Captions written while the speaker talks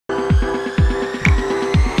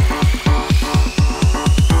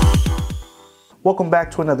Welcome back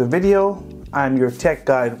to another video. I'm your tech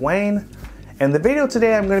guide, Wayne. In the video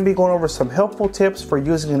today, I'm going to be going over some helpful tips for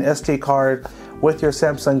using an SD card with your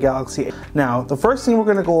Samsung Galaxy. Now, the first thing we're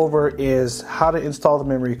going to go over is how to install the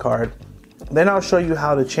memory card. Then I'll show you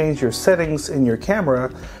how to change your settings in your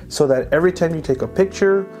camera so that every time you take a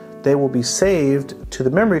picture, they will be saved to the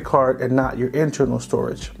memory card and not your internal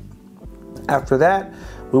storage. After that,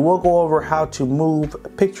 we will go over how to move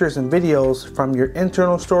pictures and videos from your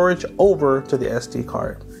internal storage over to the SD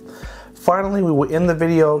card. Finally, we will end the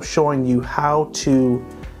video showing you how to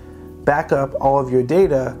back up all of your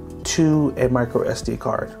data to a micro SD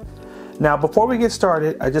card. Now, before we get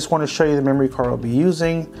started, I just want to show you the memory card I'll be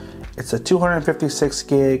using. It's a 256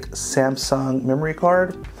 gig Samsung memory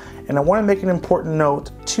card, and I want to make an important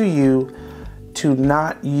note to you to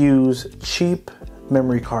not use cheap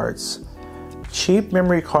memory cards. Cheap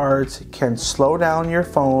memory cards can slow down your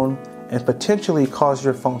phone and potentially cause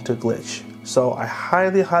your phone to glitch. So I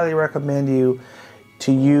highly recommend you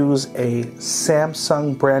to use a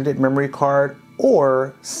Samsung branded memory card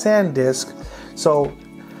or SanDisk. So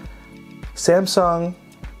Samsung,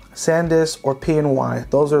 SanDisk, or PNY,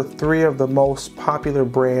 those are three of the most popular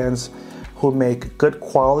brands who make good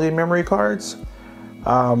quality memory cards.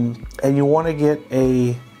 And you want to get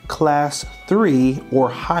a class 3 or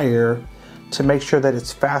higher to make sure that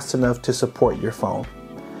it's fast enough to support your phone.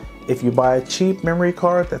 If you buy a cheap memory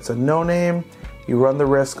card that's a no-name, you run the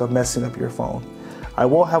risk of messing up your phone. I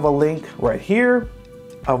will have a link right here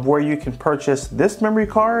of where you can purchase this memory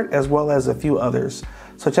card as well as a few others.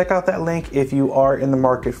 So check out that link if you are in the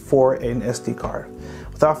market for an SD card.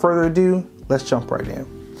 Without further ado, let's jump right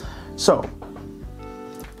in. So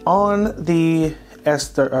on the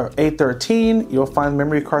A13, you'll find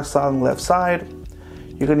memory card slot on the left side.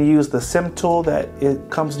 You're going to use the SIM tool that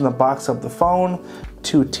it comes in the box of the phone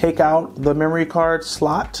to take out the memory card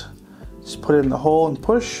slot. Just put it in the hole and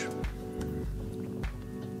push.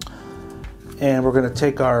 And we're going to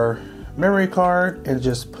take our memory card and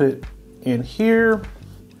just put it in here.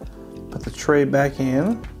 Put the tray back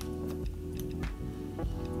in.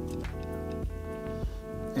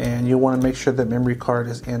 And you want to make sure that memory card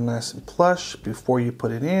is in nice and plush before you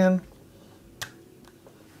put it in.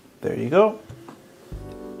 There you go.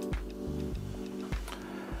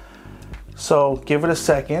 So give it a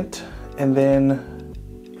second, and then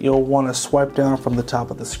you'll want to swipe down from the top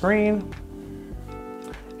of the screen,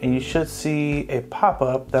 and you should see a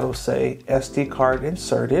pop-up that'll say SD card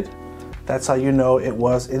inserted. That's how you know it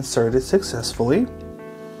was inserted successfully.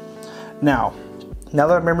 Now that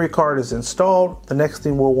our memory card is installed, the next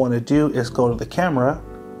thing we'll want to do is go to the camera.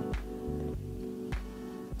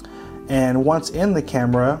 And once in the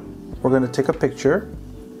camera, we're going to take a picture.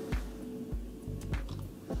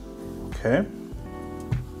 Okay.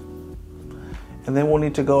 And then we'll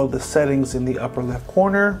need to go to the settings in the upper left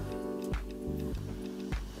corner.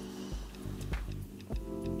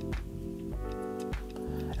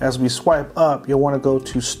 As we swipe up, you'll want to go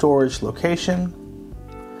to storage location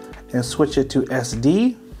and switch it to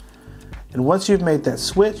SD. And once you've made that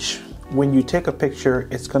switch, when you take a picture,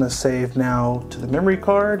 it's going to save now to the memory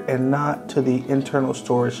card and not to the internal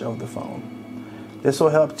storage of the phone. This will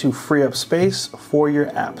help to free up space for your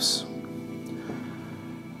apps.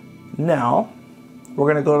 Now,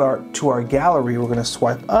 we're going to go to our gallery. We're going to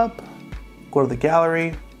swipe up, go to the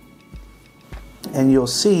gallery, and you'll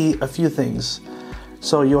see a few things.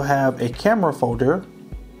 So you'll have a camera folder,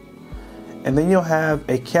 and then you'll have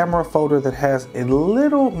a camera folder that has a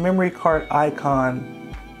little memory card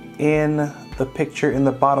icon in the picture in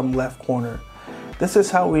the bottom left corner. This is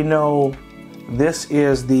how we know this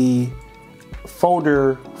is the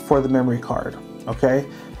folder for the memory card, okay?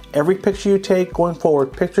 Every picture you take going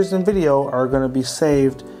forward, pictures and video, are going to be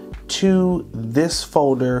saved to this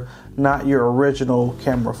folder, not your original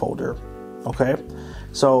camera folder, okay?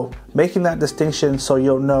 So making that distinction so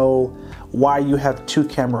you'll know why you have two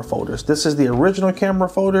camera folders. This is the original camera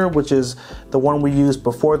folder, which is the one we used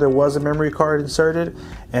before there was a memory card inserted.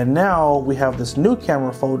 And now we have this new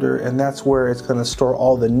camera folder, and that's where it's going to store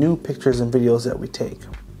all the new pictures and videos that we take.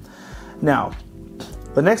 Now,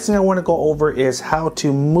 the next thing I want to go over is how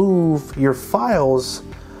to move your files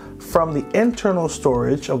from the internal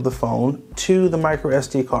storage of the phone to the micro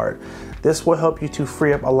SD card. This will help you to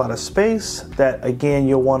free up a lot of space that, again,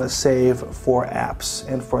 you'll want to save for apps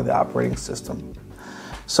and for the operating system.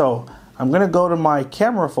 So I'm going to go to my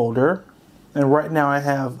camera folder, and right now I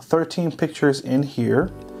have 13 pictures in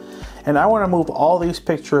here, and I want to move all these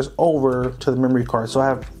pictures over to the memory card. So I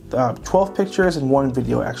have 12 pictures and one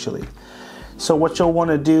video actually. So what you'll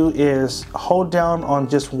want to do is hold down on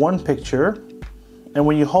just one picture, and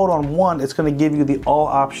when you hold on one, it's going to give you the all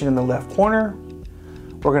option in the left corner.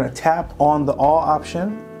 we're going to tap on the all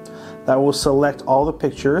option. That will select all the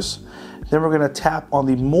pictures. Then we're going to tap on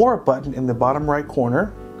the more button in the bottom right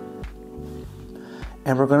corner.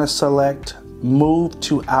 And we're going to select move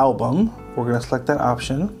to album. We're going to select that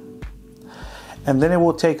option. And then it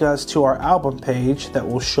will take us to our album page that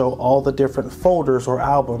will show all the different folders or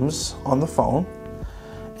albums on the phone.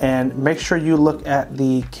 And make sure you look at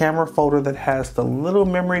the camera folder that has the little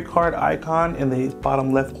memory card icon in the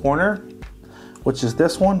bottom left corner, which is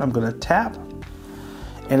this one. I'm going to tap,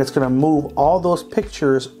 and it's going to move all those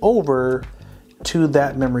pictures over to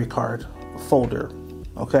that memory card folder.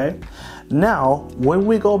 Okay. Now, when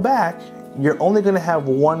we go back, you're only going to have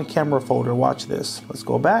one camera folder. Watch this. Let's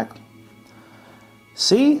go back.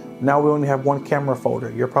 See, now we only have one camera folder.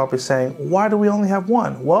 You're probably saying, why do we only have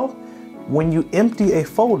one? Well, when you empty a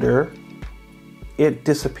folder, it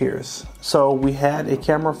disappears. So we had a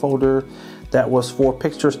camera folder that was for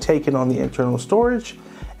pictures taken on the internal storage.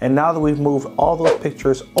 And now that we've moved all those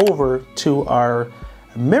pictures over to our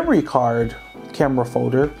memory card camera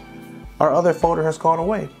folder, our other folder has gone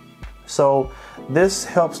away. So this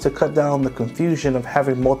helps to cut down the confusion of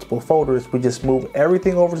having multiple folders. We just move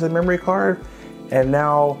everything over to the memory card, and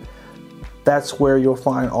now that's where you'll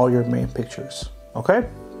find all your main pictures. Okay?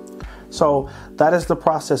 So that is the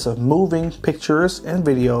process of moving pictures and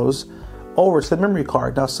videos over to the memory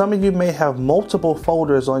card. Now, some of you may have multiple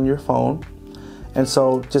folders on your phone, and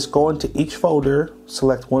so just go into each folder,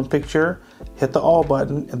 select one picture, hit the all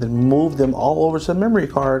button, and then move them all over to the memory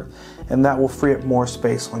card, and that will free up more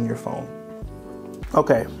space on your phone.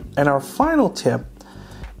 Okay, and our final tip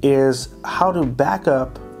is how to back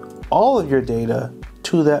up all of your data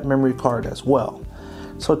to that memory card as well.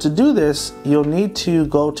 So to do this, you'll need to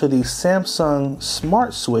go to the Samsung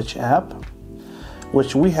Smart Switch app,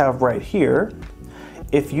 which we have right here.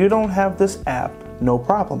 If you don't have this app, no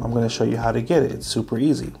problem. I'm going to show you how to get it. It's super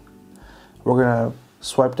easy. We're going to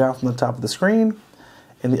swipe down from the top of the screen.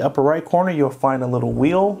 In the upper right corner, you'll find a little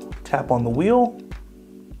wheel. Tap on the wheel.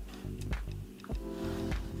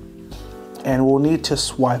 And we'll need to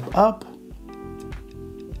swipe up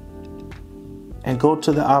and go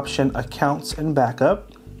to the option Accounts and Backup.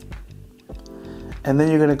 And then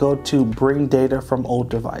you're going to go to Bring Data from Old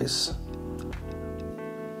Device.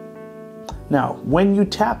 Now, when you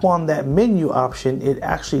tap on that menu option, it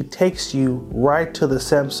actually takes you right to the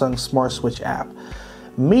Samsung Smart Switch app.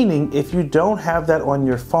 Meaning, if you don't have that on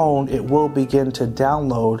your phone, it will begin to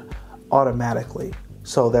download automatically.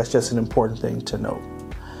 So that's just an important thing to note.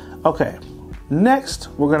 Okay, next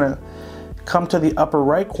we're going to come to the upper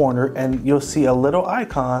right corner, and you'll see a little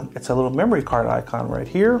icon. It's a little memory card icon right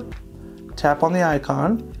here. Tap on the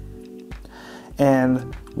icon,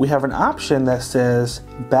 and we have an option that says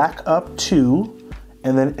back up to,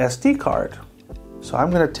 and then SD card. So I'm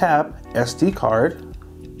going to tap SD card,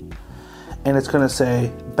 and it's going to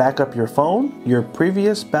say back up your phone. Your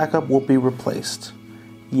previous backup will be replaced.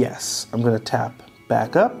 Yes, I'm going to tap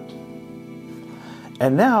backup,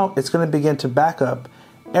 and now it's going to begin to back up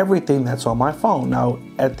everything that's on my phone. Now,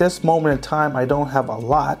 at this moment in time, I don't have a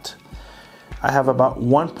lot. I have about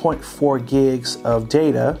 1.4 gigs of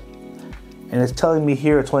data, and it's telling me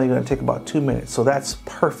here it's only going to take about 2 minutes, so that's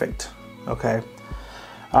perfect. Okay.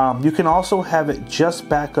 You can also have it just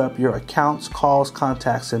back up your accounts, calls,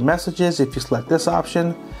 contacts, and messages if you select this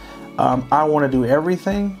option. I want to do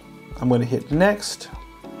everything. I'm going to hit next,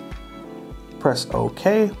 press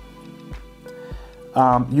OK.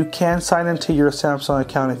 You can sign into your Samsung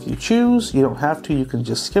account if you choose. You don't have to. You can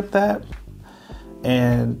just skip that.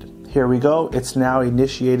 And here we go. It's now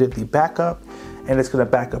initiated the backup, and it's going to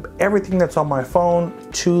back up everything that's on my phone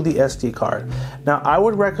to the SD card. Now, I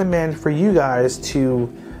would recommend for you guys to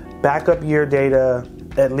back up your data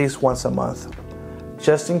at least once a month,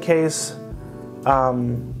 just in case.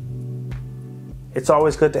 It's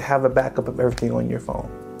always good to have a backup of everything on your phone.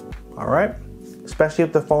 All right, especially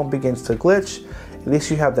if the phone begins to glitch. At least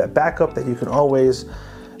you have that backup that you can always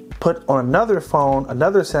put on another phone,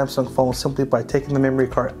 another Samsung phone, simply by taking the memory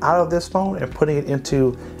card out of this phone and putting it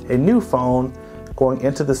into a new phone, going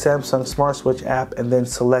into the Samsung Smart Switch app, and then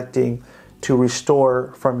selecting to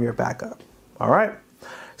restore from your backup. All right.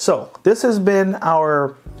 So this has been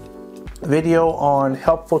our video on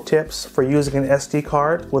helpful tips for using an SD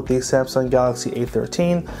card with the Samsung Galaxy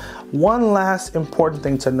A13. One last important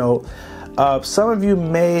thing to note. Some of you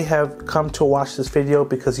may have come to watch this video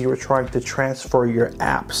because you were trying to transfer your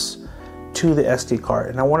apps to the SD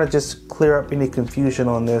card. And I want to just clear up any confusion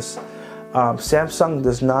on this. Samsung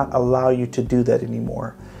does not allow you to do that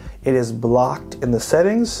anymore. It is blocked in the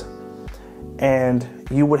settings. and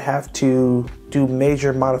you would have to do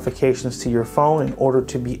major modifications to your phone in order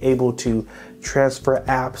to be able to transfer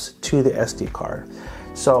apps to the SD card.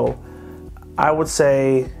 So I would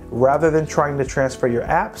say, rather than trying to transfer your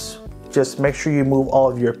apps, just make sure you move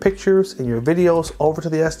all of your pictures and your videos over to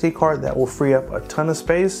the SD card. That will free up a ton of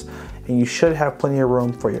space, and you should have plenty of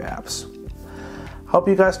room for your apps. Hope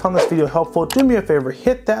you guys found this video helpful. Do me a favor,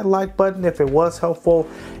 hit that like button if it was helpful.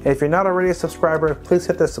 And if you're not already a subscriber, please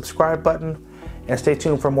hit the subscribe button and stay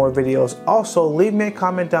tuned for more videos. Also, leave me a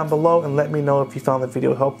comment down below and let me know if you found the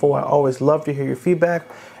video helpful. I always love to hear your feedback,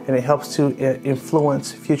 and it helps to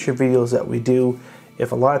influence future videos that we do.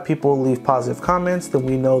 If a lot of people leave positive comments, then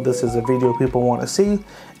we know this is a video people want to see,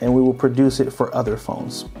 and we will produce it for other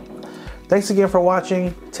phones. Thanks again for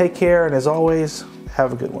watching. Take care, and as always,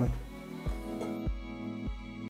 have a good one.